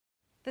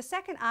The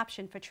second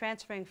option for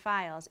transferring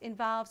files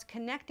involves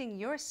connecting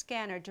your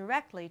scanner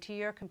directly to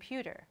your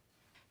computer.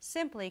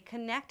 Simply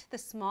connect the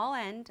small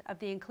end of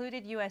the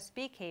included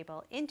USB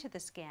cable into the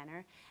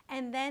scanner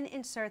and then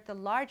insert the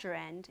larger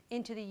end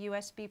into the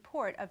USB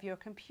port of your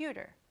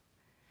computer.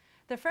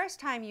 The first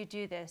time you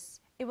do this,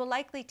 it will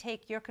likely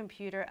take your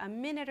computer a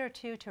minute or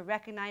two to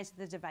recognize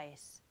the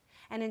device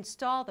and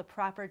install the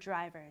proper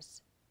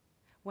drivers.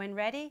 When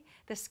ready,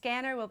 the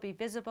scanner will be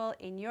visible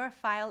in your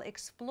File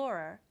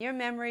Explorer. Your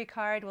memory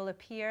card will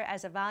appear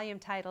as a volume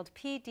titled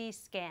PD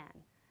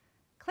Scan.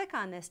 Click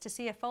on this to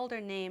see a folder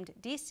named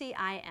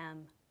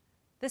DCIM.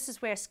 This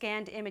is where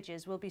scanned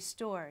images will be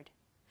stored.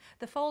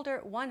 The folder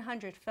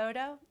 100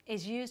 Photo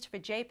is used for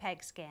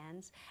JPEG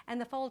scans,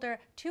 and the folder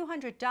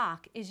 200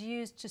 Doc is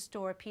used to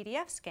store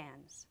PDF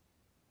scans.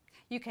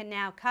 You can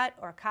now cut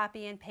or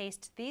copy and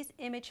paste these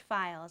image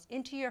files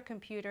into your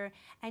computer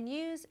and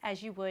use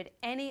as you would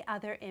any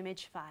other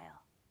image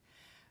file.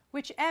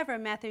 Whichever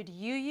method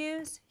you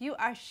use, you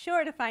are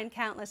sure to find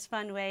countless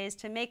fun ways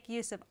to make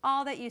use of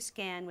all that you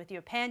scan with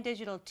your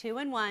PanDigital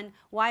 2-in-1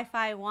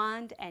 Wi-Fi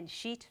wand and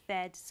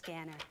sheet-fed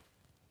scanner.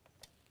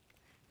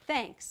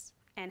 Thanks,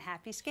 and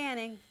happy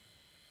scanning!